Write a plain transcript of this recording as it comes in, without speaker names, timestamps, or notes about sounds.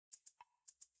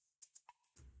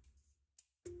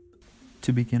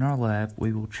To begin our lab,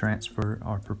 we will transfer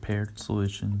our prepared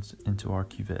solutions into our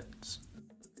cuvettes.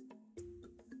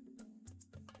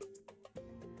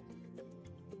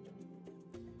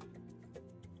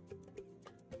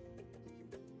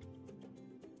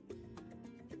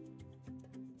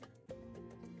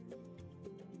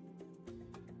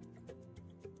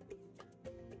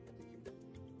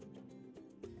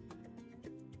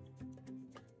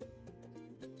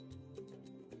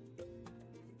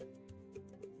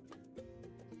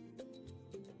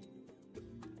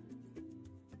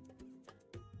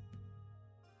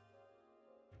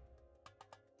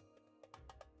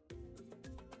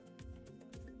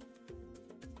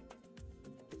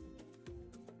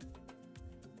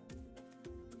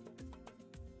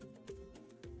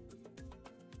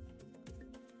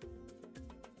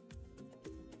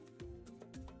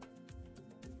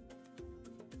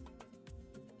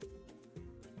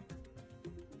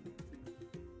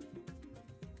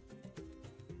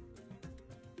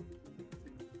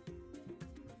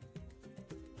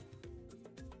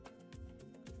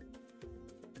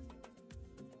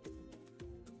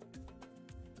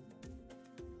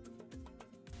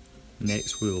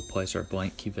 Next, we will place our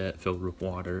blank cuvette filled with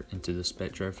water into the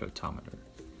spectrophotometer.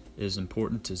 It is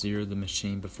important to zero the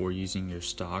machine before using your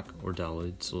stock or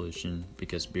diluted solution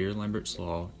because Beer-Lambert's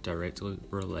law directly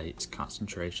relates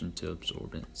concentration to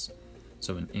absorbance,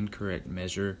 so an incorrect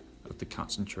measure of the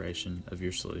concentration of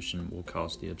your solution will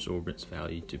cause the absorbance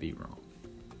value to be wrong.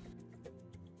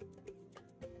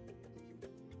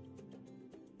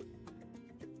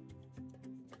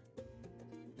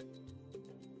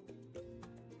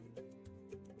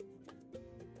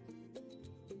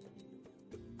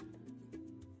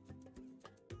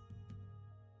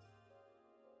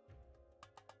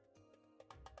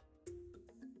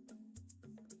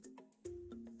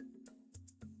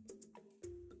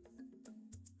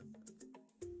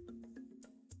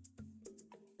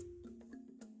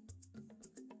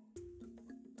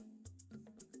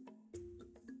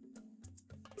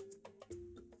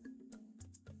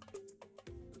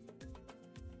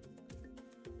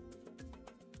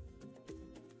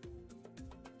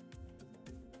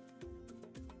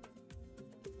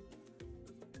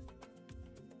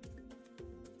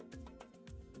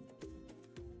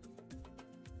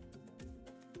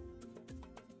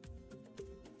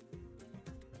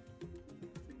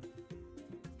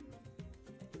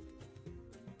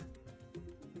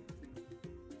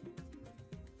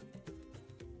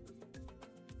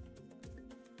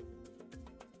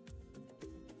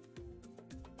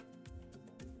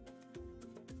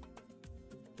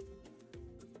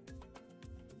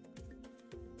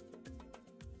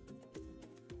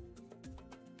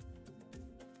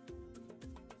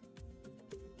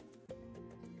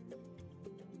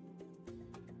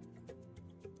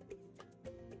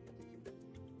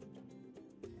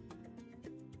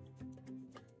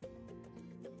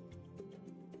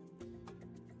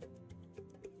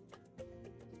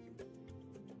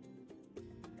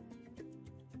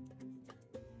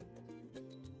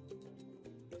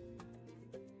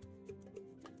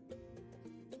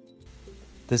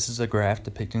 This is a graph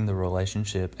depicting the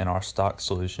relationship in our stock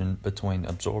solution between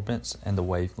absorbance and the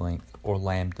wavelength, or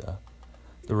lambda.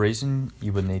 The reason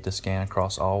you would need to scan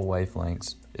across all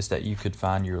wavelengths is that you could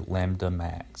find your lambda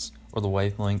max, or the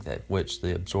wavelength at which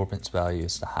the absorbance value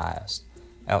is the highest,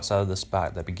 outside of the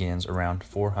spike that begins around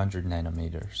 400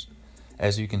 nanometers.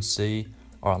 As you can see,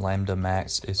 our lambda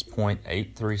max is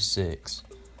 0.836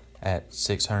 at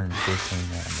 615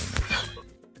 nanometers.